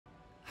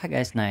Hi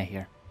guys, Naya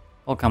here.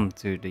 Welcome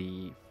to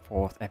the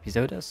 4th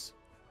episode as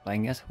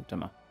playing as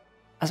Hutama.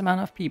 As a man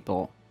of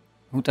people,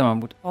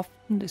 Hutama would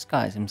often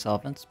disguise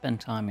himself and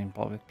spend time in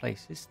public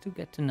places to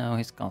get to know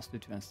his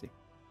constituency.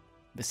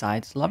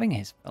 Besides loving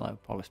his fellow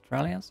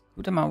Polystralians,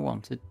 Hutama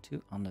wanted to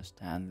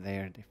understand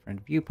their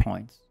different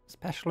viewpoints,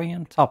 especially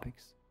on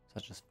topics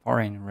such as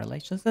foreign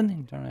relations and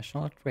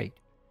international trade.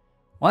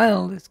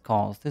 While this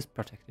caused his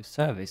protective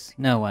service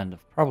no end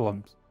of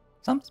problems,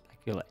 some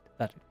speculate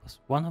that it was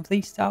one of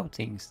these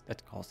outings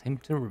that caused him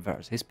to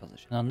reverse his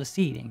position on the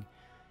seeding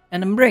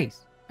and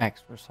embrace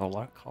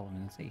extrasolar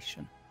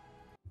colonization.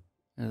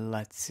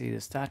 Let's see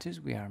the status.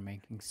 We are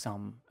making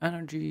some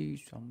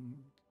energy, some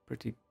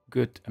pretty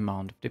good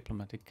amount of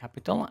diplomatic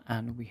capital,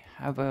 and we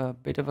have a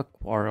bit of a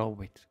quarrel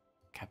with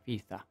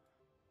Capitha.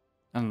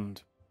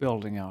 And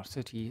building our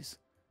cities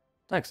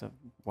takes a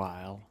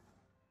while.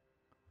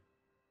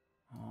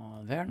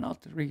 They're not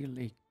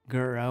really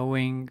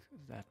growing.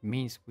 That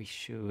means we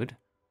should,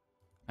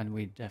 and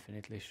we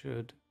definitely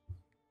should,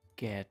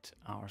 get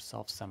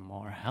ourselves some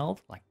more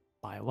health, like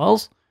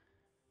Biowells.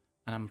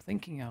 And I'm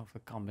thinking of a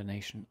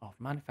combination of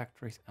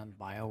manufactories and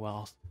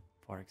Biowells,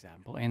 for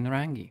example, in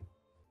Rangi.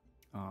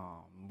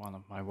 One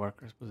of my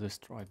workers was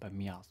destroyed by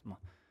miasma.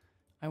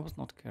 I was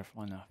not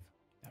careful enough.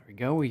 There we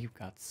go, we've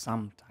got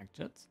some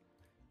targets.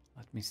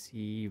 Let me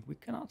see, we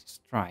cannot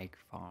strike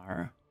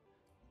far.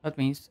 That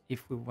means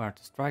if we were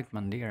to strike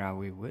Mandira,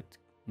 we would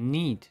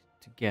need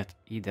to get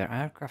either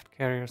aircraft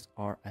carriers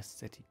or a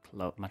city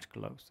much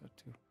closer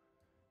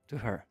to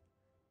her.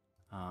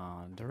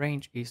 The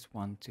range is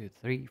 1, 2,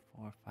 3,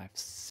 4, 5,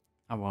 6.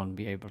 I won't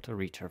be able to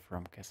reach her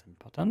from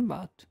Kesempotan,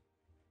 but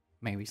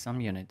maybe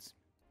some units.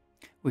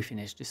 We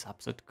finish this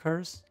upset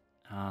curse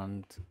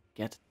and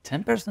get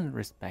 10%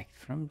 respect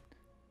from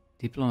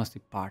diplomacy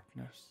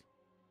partners.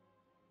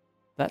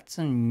 That's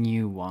a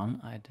new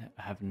one. I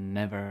have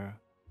never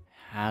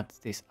had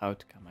this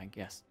outcome, I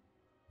guess.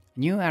 A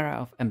new era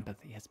of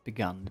empathy has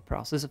begun. The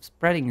process of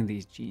spreading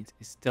these genes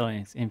is still in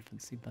its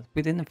infancy, but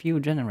within a few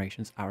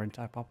generations our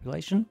entire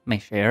population may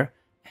share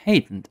a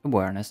heightened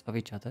awareness of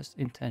each other's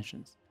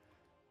intentions.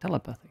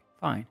 Telepathy,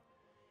 fine.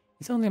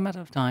 It's only a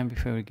matter of time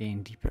before we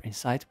gain deeper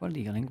insight while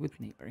dealing with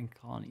neighboring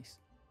colonies.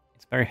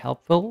 It's very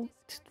helpful,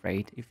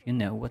 straight, if you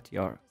know what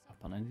your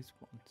opponent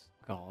wants.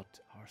 Got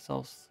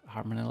ourselves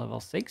harmony level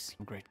 6,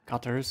 great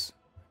cutters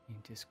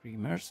into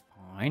screamers,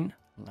 fine.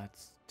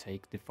 Let's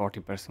take the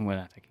 40% when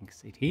attacking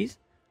cities.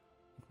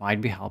 It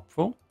might be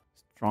helpful.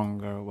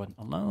 Stronger when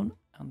alone,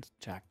 and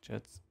jack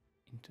jets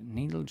into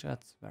needle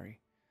jets, very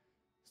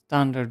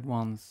standard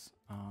ones,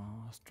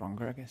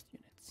 stronger against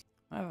units.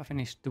 I have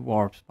finished the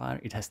warp spire.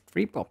 It has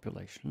 3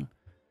 population,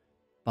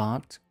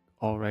 but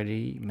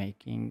already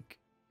making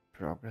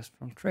progress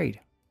from trade.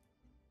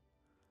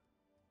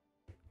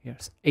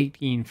 Here's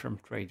 18 from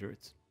trade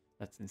routes.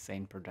 That's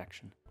insane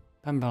production.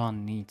 Pembela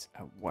needs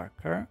a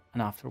worker,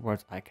 and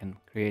afterwards I can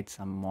create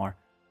some more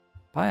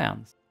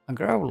Paeans. A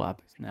grow lab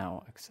is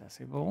now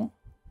accessible.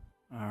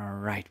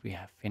 Alright, we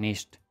have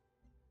finished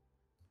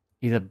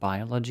either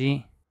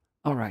biology.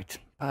 Alright,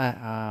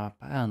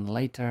 Paean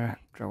later,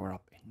 grower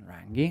up in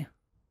Rangi,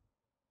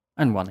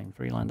 and one in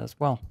Freeland as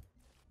well.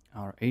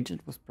 Our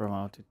agent was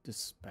promoted to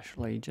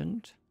special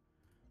agent,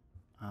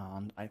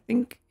 and I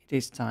think it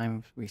is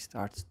time we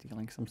start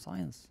stealing some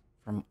science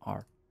from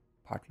our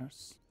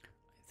partners.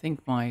 I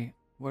think my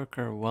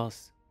worker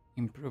was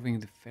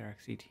improving the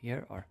ferroxide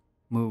here, or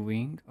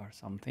moving or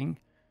something.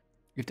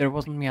 If there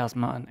wasn't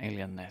miasma, an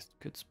alien nest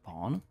could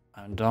spawn.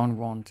 I don't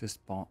want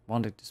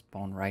it to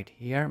spawn right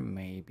here.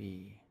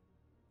 Maybe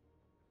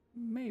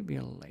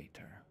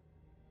later.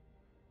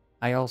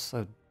 I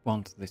also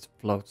want this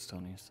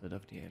floatstone instead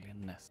of the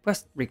alien nest.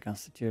 Quest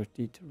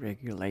reconstituted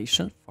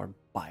regulation for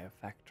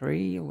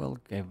biofactory will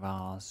give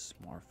us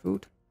more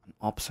food. An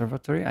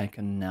observatory, I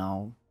can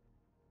now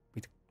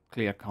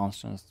clear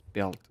conscience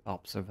build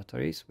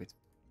observatories with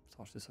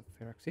sources of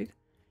ferroxide.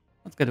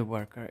 Let's get a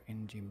worker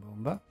in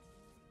Jimbumba.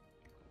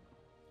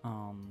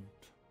 And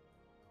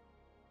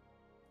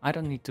I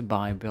don't need to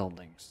buy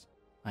buildings.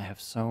 I have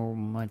so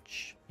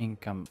much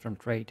income from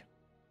trade.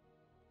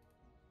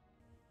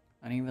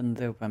 And even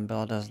though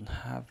Pembela doesn't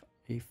have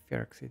a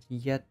ferroxide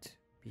yet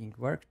being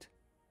worked.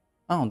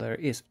 Oh, there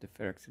is the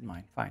ferroxide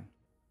mine, fine.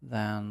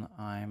 Then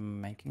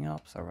I'm making an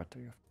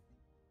observatory.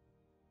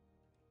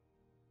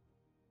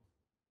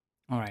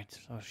 Alright,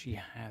 so she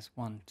has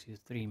 1, 2,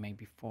 3,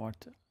 maybe 4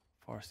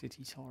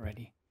 cities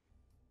already.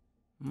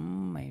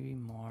 Maybe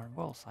more.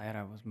 Well,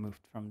 Saira was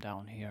moved from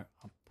down here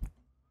up.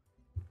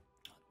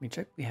 Let me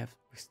check. We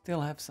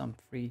still have some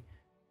free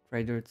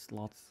trader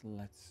slots.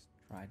 Let's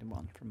try the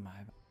one from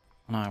my.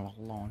 And I will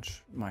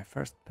launch my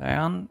first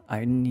Paean.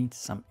 I need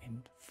some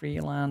in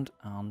Freeland,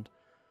 and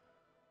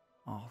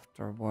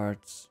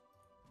afterwards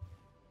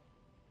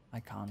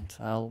I can't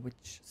tell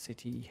which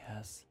city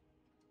has.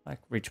 Like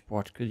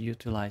Richport could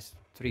utilize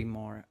 3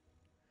 more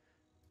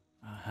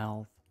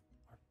health,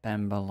 or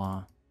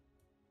Pembela,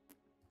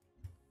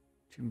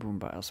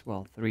 Chimbumba as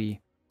well, 3.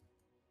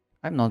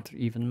 I'm not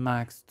even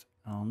maxed,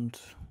 and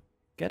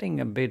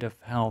getting a bit of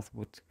health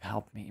would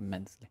help me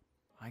immensely.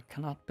 I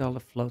cannot build a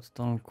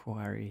floatstone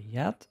quarry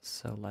yet,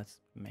 so let's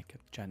make a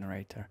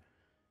generator.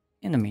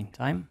 In the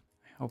meantime,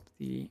 I hope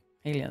the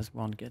aliens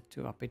won't get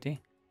too uppity.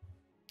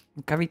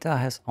 Kavita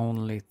has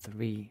only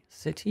 3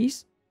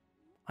 cities.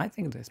 I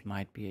think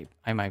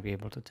I might be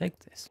able to take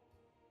this.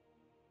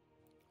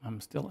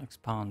 I'm still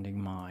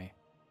expanding my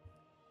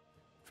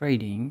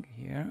trading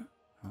here.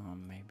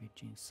 Maybe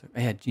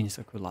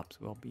Jinsaku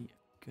Labs will be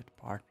a good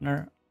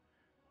partner,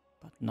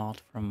 but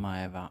not from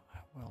Maeva. I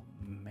will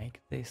make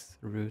this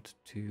route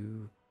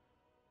to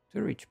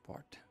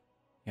Richport.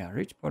 Yeah,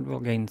 Richport will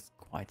gain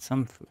quite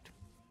some food.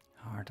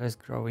 Harta is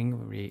growing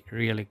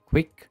really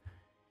quick,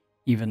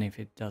 even if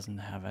it doesn't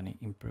have any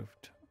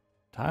improved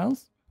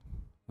tiles,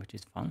 which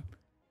is fun.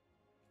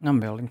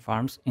 I'm building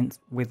farms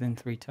within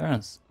 3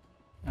 turns.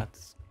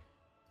 That's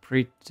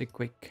pretty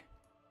quick.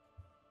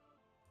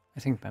 I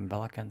think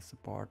Pembella can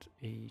support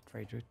a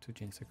trade route to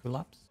Jinsaku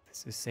Labs.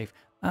 This is safe.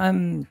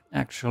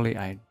 Actually,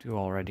 I do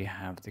already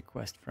have the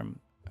quest from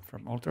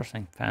Ultra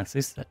Saint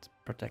Francis that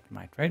protect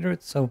my trade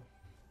route, so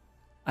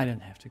I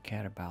don't have to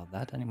care about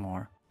that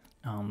anymore.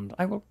 And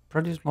I will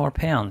produce more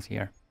Paeans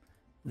here.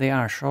 They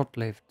are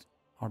short-lived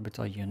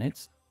orbital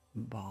units,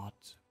 but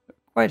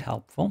quite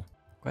helpful.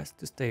 Quest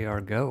to stay or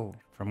go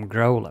from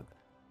Growlab.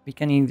 We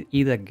can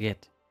either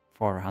get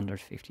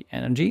 450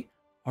 energy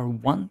or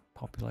 1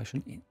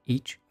 population in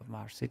each of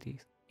our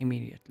cities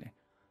immediately.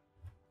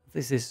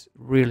 This is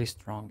really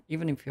strong.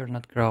 Even if you're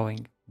not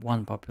growing,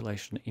 1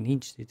 population in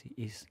each city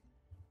is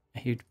a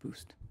huge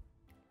boost.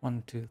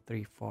 1, 2,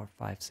 3, 4,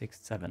 5, 6,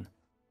 7.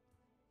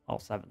 All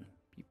 7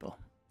 people.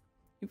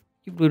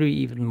 It would be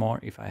even more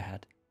if I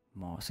had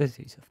more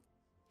cities.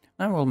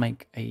 I will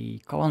make a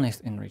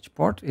colonist in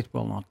Richport. It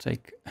will not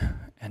take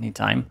any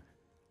time.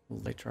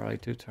 Literally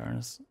 2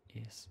 turns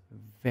is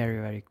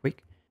very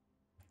quick.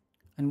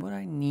 And what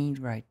I need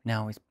right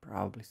now is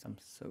probably some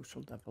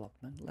social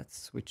development.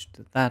 Let's switch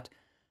to that.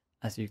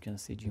 As you can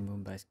see,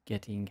 Jimumba is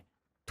getting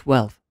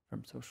 12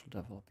 from social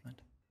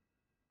development.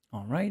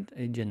 Alright,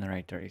 a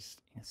generator is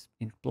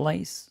in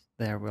place.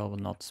 There will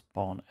not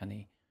spawn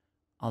any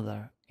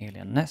other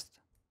alien nest.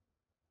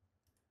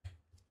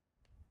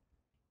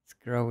 It's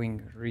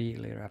growing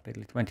really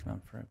rapidly.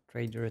 21 for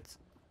trade routes.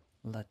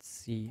 Let's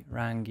see,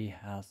 Rangi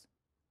has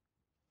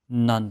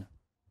none.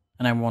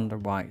 And I wonder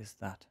why is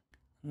that.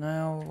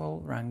 Now,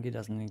 well, Rangi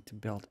doesn't need to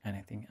build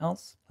anything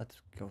else. Let's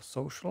go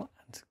social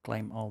and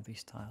claim all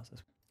these tiles.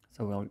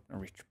 So we'll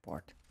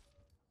Richport.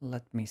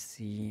 Let me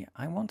see.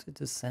 I wanted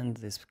to send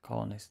this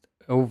colonist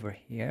over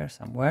here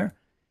somewhere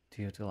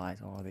to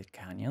utilize all the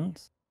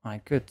canyons. I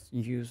could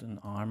use an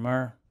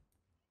armor.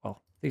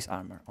 Well, this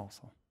armor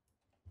also.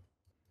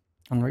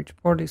 And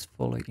Richport is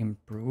fully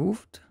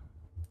improved.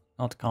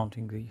 Not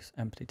counting these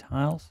empty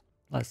tiles.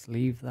 Let's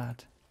leave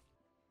that.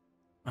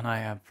 And I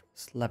have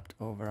slept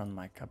over on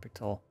my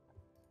capital.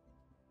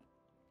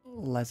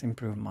 Let's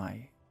improve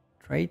my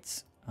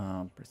traits.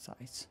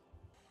 Precise.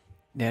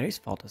 There is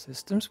photo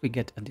systems. We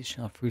get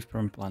additional food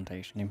from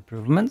plantation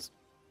improvements.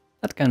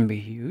 That can be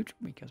huge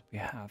because we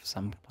have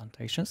some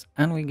plantations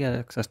and we get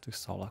access to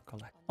solar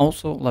collect.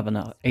 Also,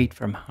 level 8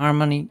 from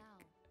Harmony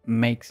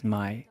makes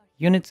my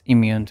units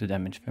immune to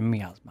damage from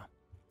miasma.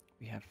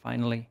 We have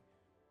finally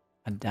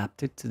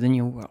adapted to the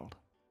new world.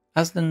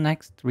 As the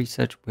next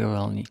research, we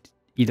will need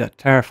either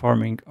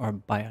terraforming or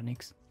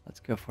bionics. Let's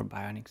go for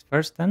bionics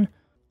first then.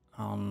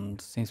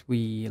 And since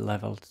we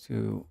leveled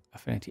to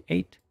affinity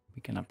 8,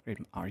 we can upgrade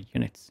our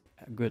units.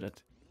 Good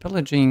at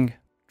pillaging,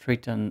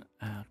 Triton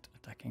at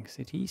attacking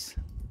cities.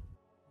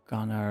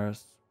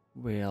 Gunners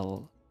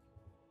will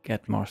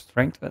get more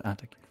strength at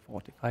attacking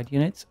fortified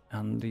units,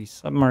 and the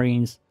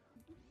submarines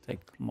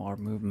take more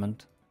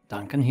movement.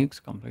 Duncan Hughes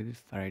completed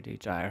Faraday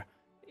Gyre.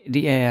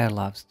 The AI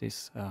loves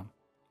this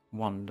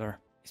wonder,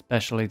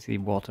 especially the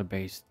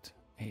water-based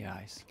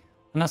AIs.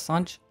 And as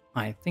such,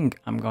 I think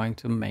I'm going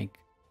to make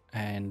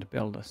and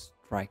build a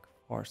strike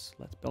force.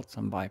 Let's build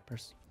some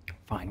Vipers.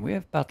 Fine, we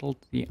have battled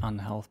the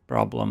unhealth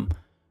problem.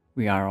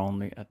 We are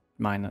only at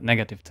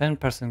negative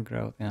 10%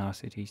 growth in our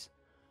cities,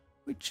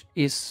 which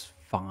is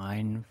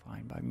fine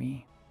by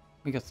me.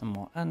 We got some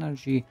more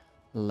energy.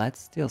 Let's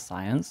steal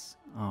science.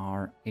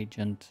 Our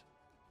agent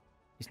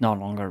is no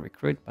longer a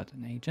recruit, but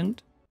an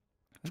agent.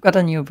 We've got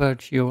a new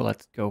virtue.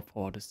 Let's go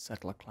for the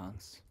settler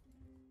clans.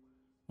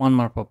 1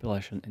 more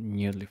population in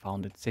newly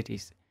founded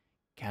cities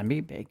can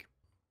be big.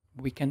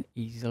 We can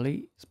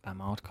easily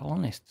spam out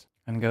colonists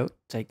and go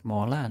take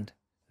more land.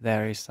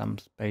 There is some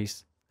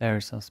space, there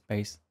is some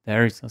space,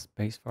 there is some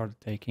space for the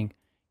taking.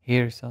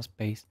 Here is some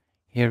space,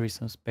 here is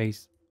some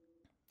space.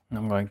 And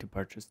I'm going to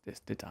purchase this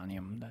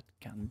titanium. That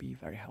can be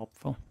very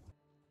helpful.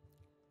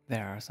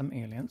 There are some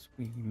aliens.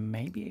 We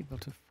may be able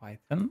to fight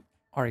them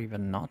or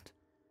even not.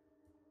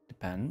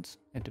 Depends.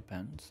 It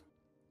depends.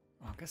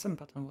 Okay, some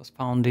pattern was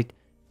founded.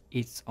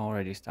 It's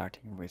already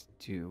starting with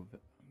 2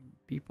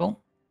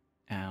 people.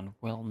 And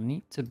we'll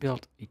need to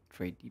build a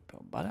trade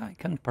depot. But I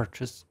can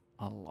purchase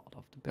a lot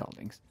of the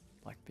buildings.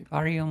 Like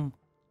Vivarium,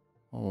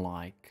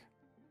 like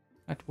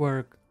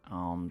Network,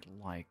 and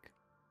like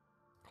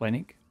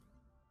clinic,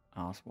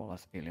 as well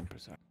as alien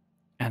preserve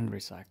and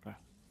recycler.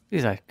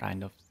 These are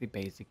kind of the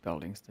basic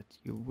buildings that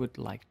you would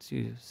like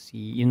to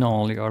see in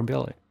all your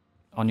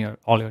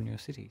all your new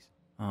cities.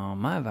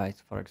 My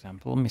advice, for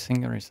example,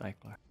 missing a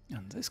recycler.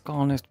 And this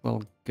colonist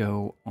will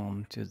go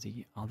on to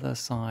the other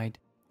side.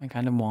 I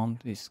kind of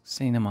want these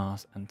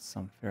cinemas and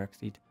some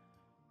ferroxide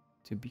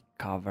to be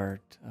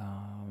covered.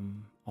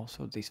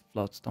 Also this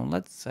floatstone.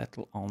 Let's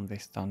settle on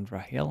this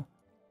Tundra Hill.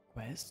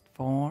 Quest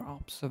for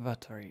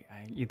observatory.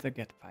 I either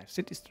get 5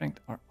 city strength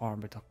or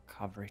orbital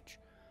coverage.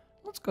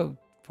 Let's go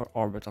for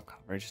orbital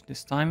coverage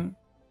this time.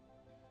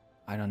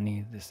 I don't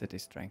need the city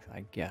strength,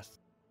 I guess.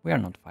 We are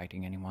not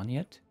fighting anyone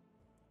yet.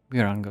 We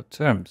are on good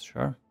terms,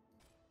 sure.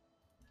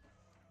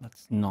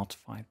 Let's not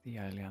fight the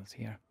aliens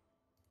here.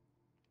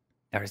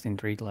 There is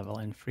intrigue level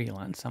in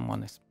Freeland.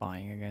 Someone is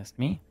spying against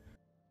me.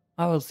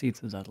 I will see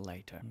to that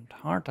later. And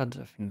Harta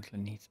definitely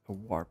needs a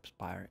warp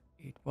spire.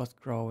 It was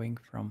growing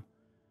from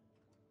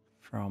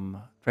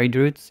trade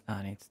routes,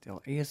 and it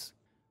still is.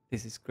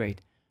 This is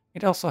great.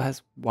 It also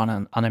has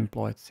one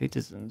unemployed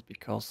citizens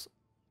because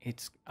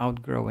it's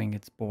outgrowing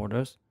its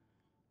borders.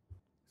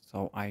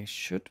 So I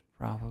should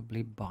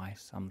probably buy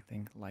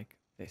something like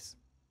this,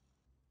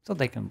 so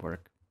they can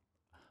work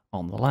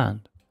on the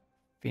land.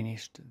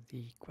 Finished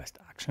the quest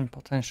action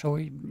potential.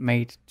 We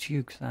made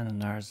 2 Xana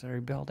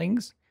nursery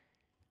buildings.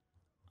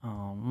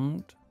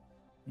 And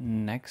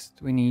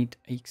next we need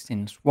a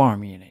Xin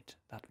swarm unit.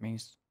 That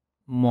means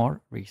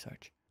more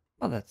research.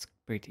 But that's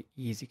pretty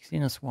easy.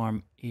 Xin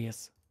swarm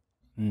is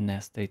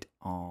nested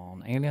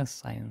on alien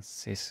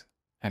sciences,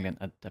 alien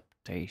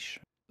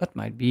adaptation. That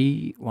might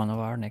be one of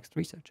our next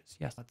researches.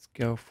 Yes, let's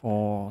go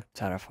for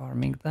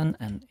terraforming then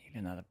and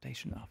alien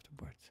adaptation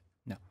afterwards.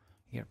 No,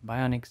 here,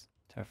 bionics,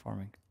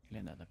 terraforming,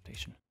 alien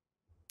adaptation.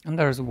 And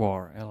there's a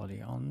war,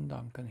 Elodie on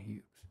Duncan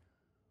Hughes.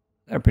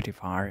 They're pretty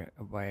far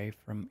away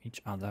from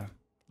each other.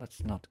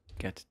 Let's not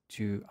get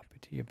too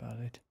uppity about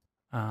it.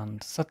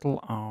 And settle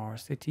our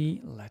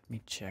city. Let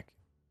me check.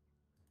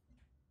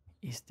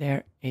 Is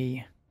there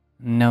a...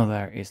 No,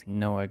 there is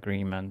no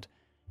agreement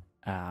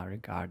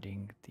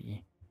regarding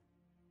the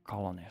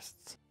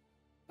colonists.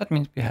 That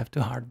means we have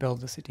to hard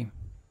build the city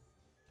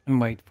and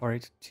wait for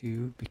it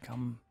to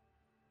become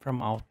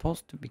from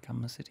outpost to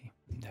become a city.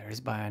 There is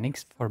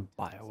bionics for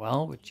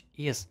Biowell, which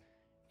is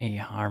a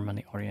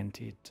harmony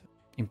oriented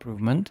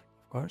improvement,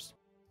 of course.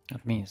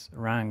 That means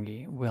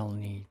Rangi will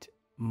need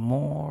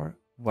more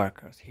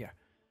workers here.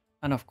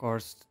 And of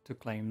course, to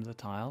claim the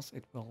tiles,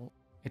 it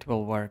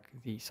will work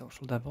the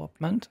social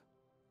development.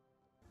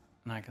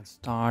 And I can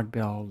start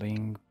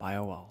building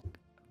Biowell.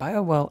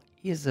 Biowell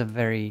is a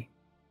very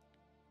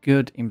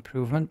good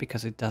improvement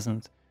because it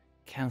doesn't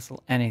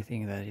cancel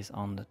anything that is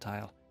on the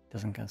tile. It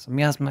doesn't cancel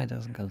miasma, it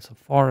doesn't cancel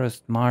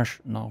forest, marsh,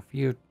 no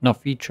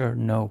feature,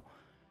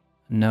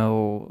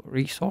 no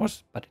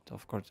resource, but it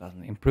of course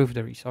doesn't improve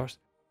the resource.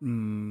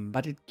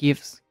 But it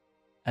gives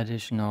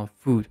additional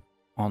food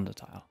on the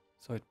tile.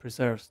 So it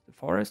preserves the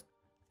forest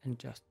and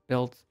just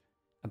builds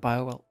a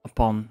biowell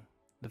upon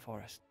the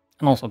forest.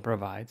 And also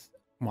provides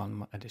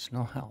 1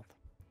 additional health.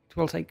 It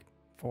will take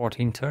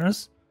 14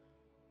 turns,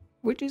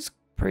 which is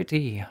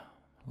pretty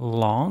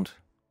long,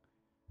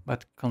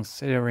 but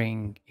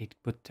considering it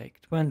would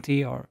take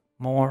 20 or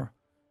more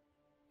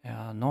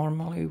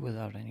normally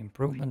without any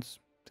improvements,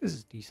 this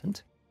is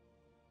decent.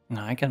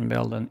 Now I can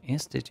build an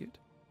institute.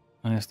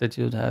 An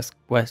institute has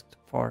quest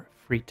for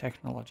free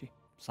technology,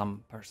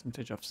 some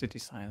percentage of city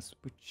science,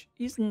 which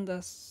isn't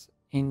as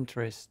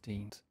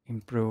interesting.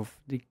 Improve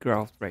the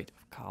growth rate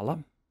of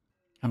Kala.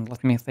 And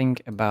let me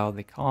think about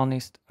the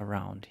colonist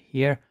around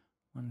here.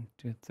 1,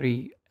 2,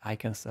 3. I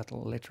can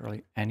settle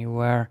literally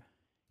anywhere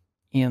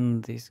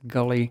in this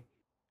gully.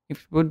 It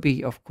would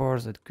be, of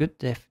course, a good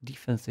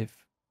defensive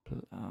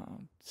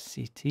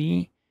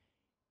city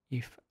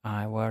if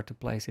I were to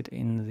place it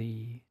in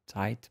the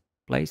tight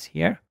place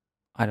here.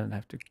 I don't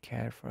have to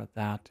care for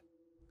that.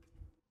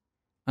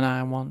 And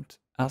I want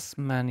as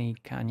many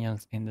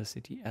canyons in the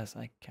city as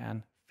I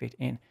can fit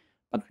in,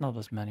 but not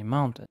as many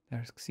mountains.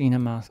 There's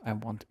Xenemass, I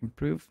want to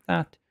improve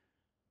that.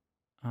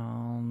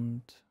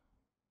 And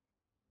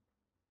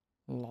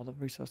a lot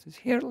of resources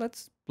here.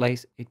 Let's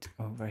place it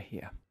over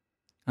here.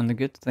 And the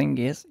good thing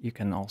is you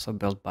can also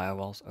build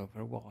biowells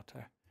over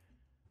water,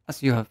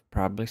 as you have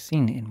probably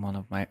seen in one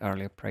of my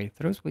earlier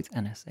playthroughs with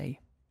NSA.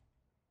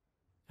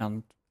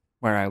 And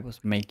where I was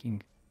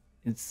making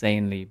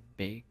insanely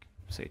big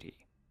city.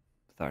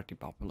 30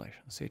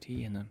 population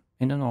city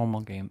in a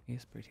normal game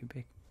is pretty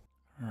big.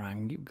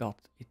 Rangi got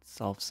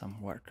itself some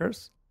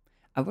workers.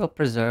 I will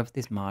preserve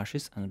these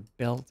marshes and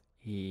build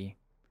a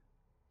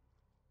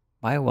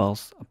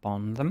biowells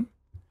upon them,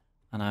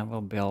 and I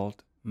will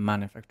build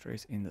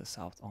manufactories in the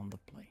south on the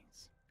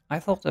plains. I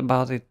thought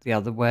about it the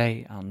other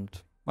way, and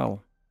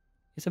well,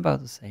 it's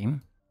about the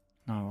same.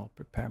 Now I will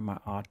prepare my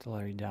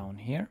artillery down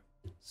here,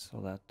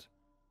 so that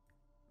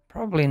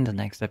probably in the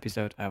next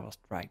episode I will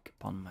strike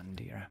upon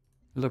Mandira.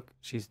 Look,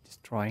 she's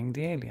destroying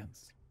the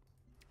aliens.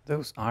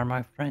 Those are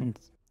my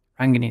friends.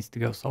 Rangi needs to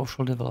go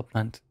social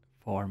development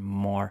for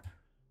more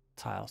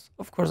tiles.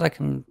 Of course, I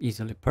can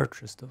easily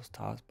purchase those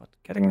tiles, but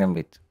getting them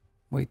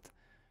with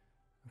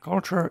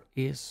culture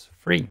is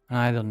free, and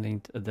I don't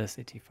need the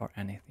city for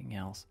anything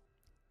else.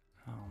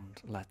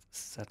 And let's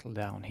settle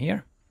down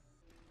here.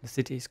 The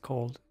city is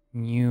called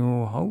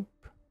New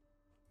Hope.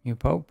 New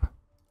Pope.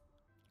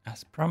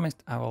 As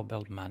promised, I will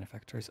build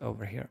manufactories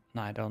over here.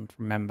 And I don't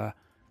remember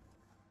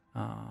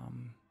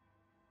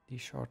the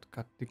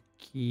shortcut. The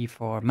key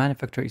for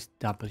manufacturer is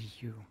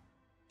W.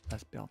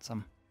 Let's build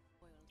some.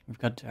 We've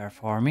got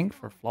terraforming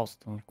for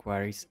flowstone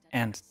quarries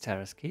and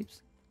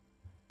terrascapes.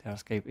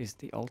 Terrascape is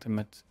the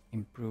ultimate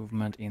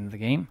improvement in the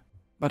game.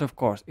 But of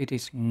course, it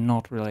is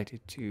not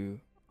related to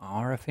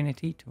our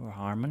affinity, to our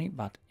harmony,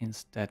 but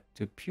instead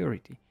to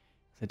purity.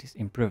 So it is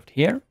improved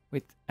here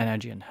with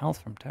energy and health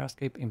from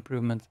terrascape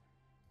improvement,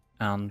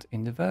 and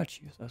in the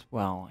virtues as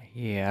well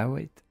here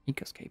with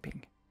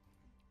ecoscaping.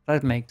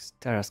 That makes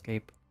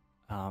terrascape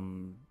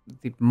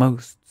the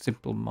most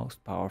simple,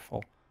 most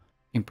powerful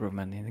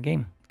improvement in the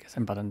game. Because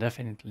button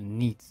definitely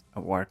needs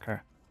a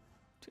worker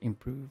to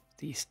improve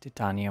these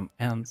titanium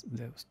and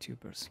those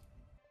tubers.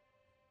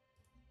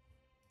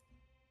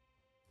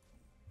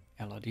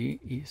 Elodie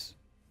is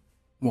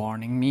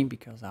warning me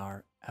because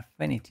our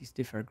affinities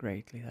differ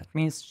greatly. That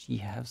means she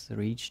has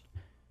reached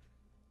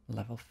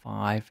level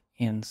 5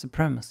 in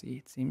supremacy,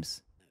 it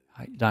seems.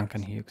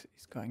 Duncan Hughes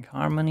is going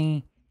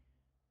harmony.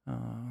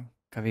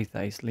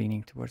 Kavitha is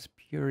leaning towards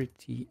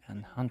purity,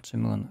 and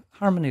Huntermoon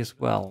harmony as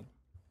well.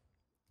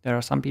 There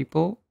are some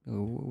people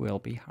who will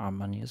be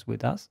harmonious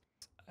with us.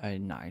 A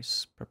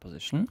nice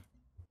proposition.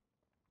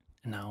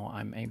 Now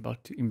I'm able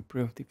to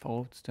improve the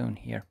stone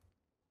here.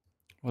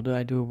 What do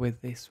I do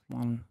with this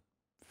one?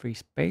 Free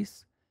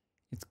space?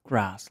 It's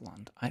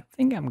grassland. I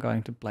think I'm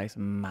going to place a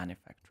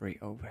manufactory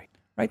over it.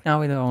 Right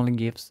now it only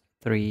gives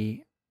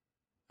 3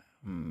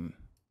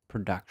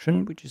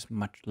 production, which is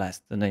much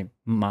less than a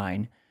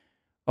mine,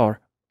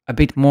 or a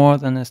bit more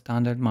than a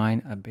standard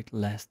mine, a bit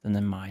less than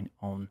a mine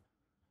on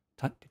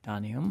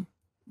titanium.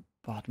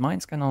 But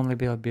mines can only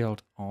be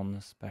built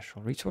on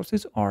special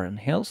resources or on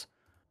hills.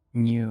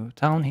 New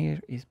town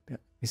here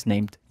is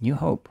named New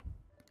Hope.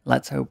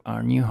 Let's hope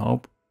our New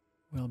Hope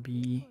will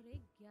be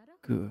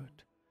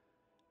good.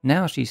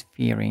 Now she's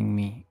fearing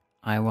me.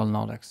 I will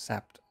not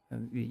accept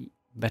the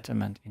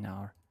betterment in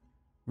our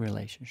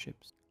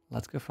relationships.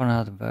 Let's go for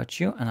another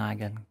virtue, and I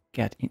can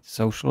get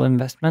social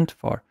investment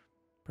for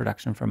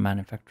production from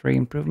manufacturing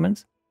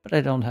improvements, but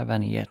I don't have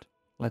any yet.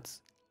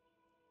 Let's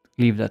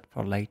leave that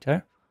for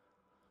later.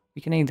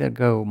 We can either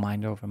go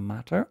mind over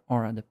matter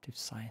or adaptive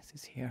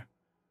sciences here.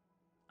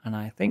 And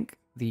I think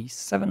the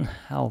 7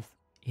 health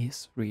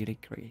is really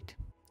great.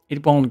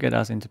 It won't get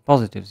us into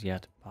positives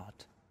yet,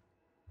 but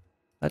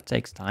that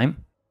takes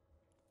time.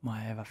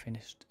 Maeva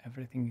finished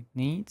everything it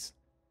needs.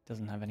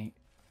 Doesn't have any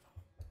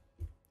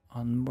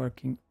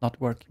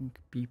not working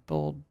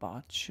people,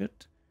 but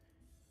should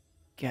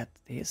get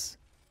this.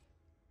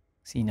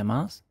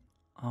 Cinemas.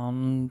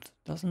 And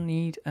doesn't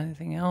need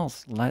anything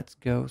else. Let's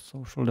go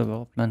social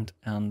development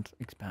and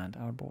expand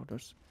our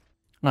borders.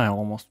 And I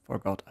almost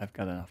forgot I've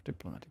got enough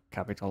diplomatic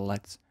capital.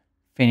 Let's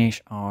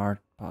finish our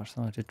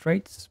personality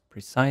traits.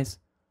 Precise.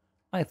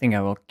 I think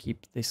I will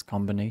keep this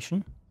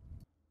combination.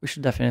 We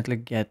should definitely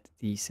get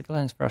the civil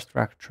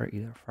infrastructure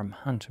either from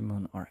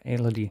Huntermoon or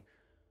Elodie.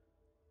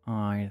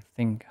 I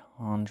think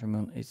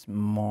Huntermoon is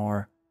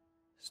more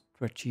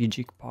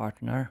strategic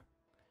partner,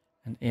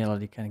 and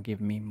Elodie can give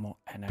me more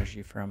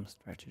energy from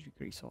strategic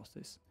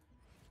resources.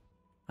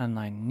 And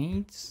I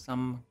need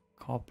some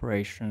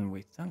cooperation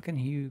with Duncan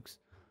Hughes.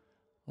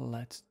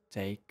 Let's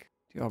take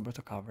the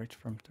orbital coverage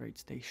from trade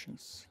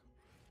stations.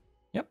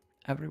 Yep,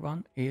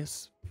 everyone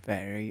is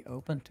very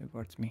open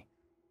towards me.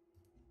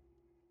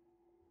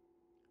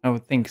 I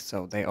would think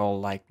so. They all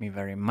like me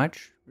very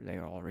much. They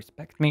all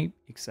respect me,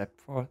 except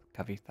for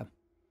Kavitha.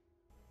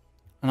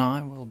 And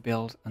I will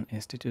build an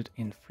institute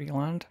in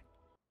Freeland.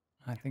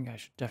 I think I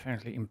should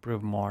definitely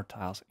improve more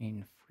tiles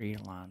in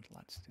Freeland.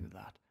 Let's do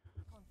that.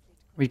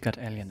 We got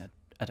alien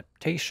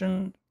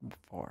adaptation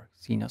for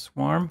Xena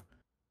Swarm.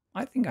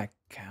 I think I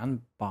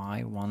can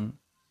buy one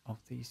of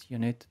these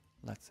units.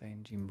 Let's say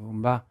in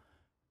Jimboomba.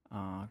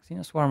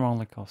 Xena Swarm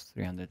only costs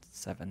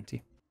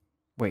 370.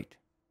 Wait.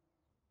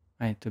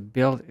 I need to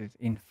build it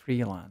in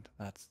Freeland.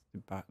 That's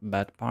the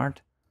bad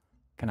part.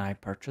 Can I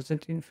purchase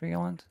it in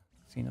Freeland?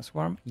 Xena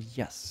Swarm?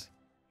 Yes.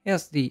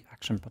 Here's the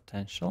action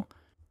potential.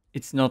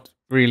 It's not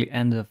really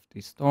end of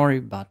the story,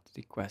 but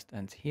the quest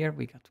ends here.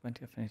 We got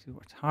 20 affinity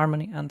towards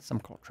harmony and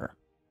some culture.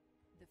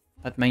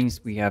 That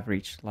means we have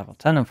reached level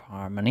 10 of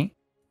harmony.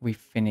 We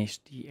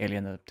finished the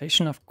alien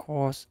adaptation, of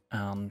course,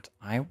 and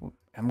I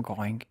am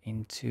going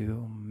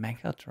into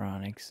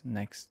mechatronics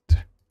next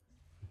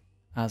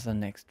as a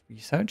next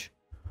research.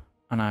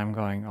 And I'm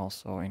going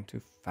also into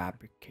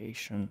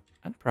fabrication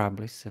and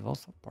probably civil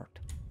support.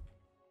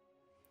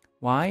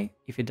 Why?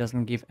 If it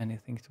doesn't give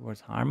anything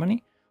towards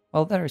harmony?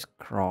 Well, there is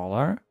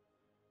crawler,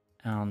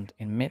 and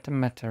in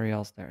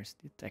metamaterials there is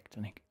the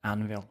tectonic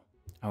anvil.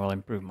 I will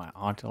improve my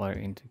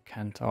artillery into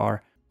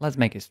Cantor. Let's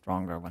make it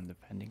stronger when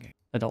defending it.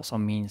 That also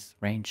means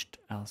ranged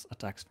as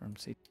attacks from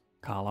sea.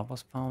 Kala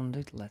was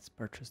founded. Let's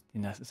purchase the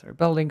necessary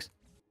buildings.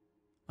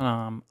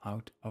 I'm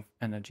out of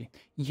energy.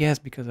 Yes,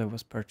 because I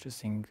was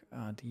purchasing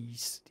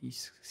these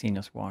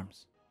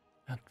xenoswarms.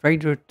 A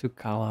trade route to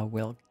Kala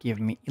will give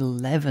me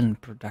 11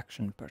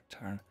 production per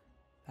turn.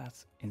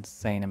 That's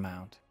insane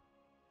amount.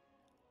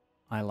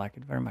 I like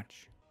it very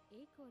much.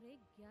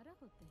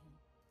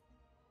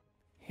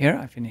 Here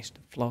I finished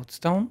the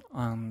floatstone,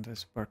 and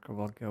this worker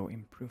will go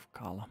improve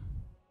Kala.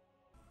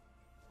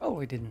 Well,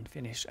 we didn't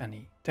finish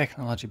any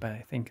technology, but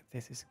I think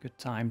this is a good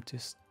time to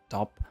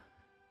stop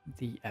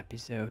the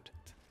episode.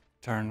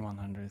 Turn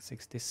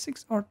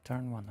 166 or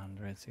turn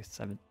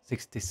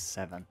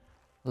 167.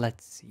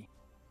 Let's see.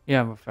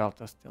 Yeah, we failed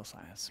to steal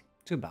science.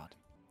 Too bad.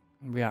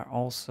 We are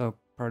also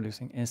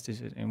producing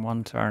institute in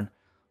one turn.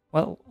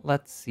 Well,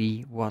 let's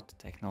see what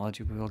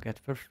technology we will get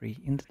for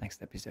free in the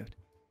next episode.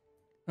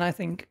 And I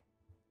think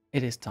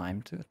it is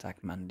time to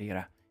attack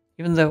Mandira.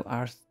 Even though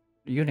our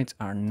units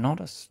are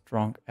not as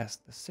strong as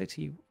the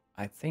city,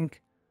 I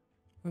think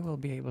we will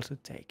be able to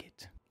take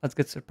it. Let's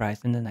get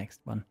surprised in the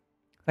next one.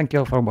 Thank you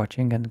all for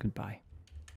watching and goodbye.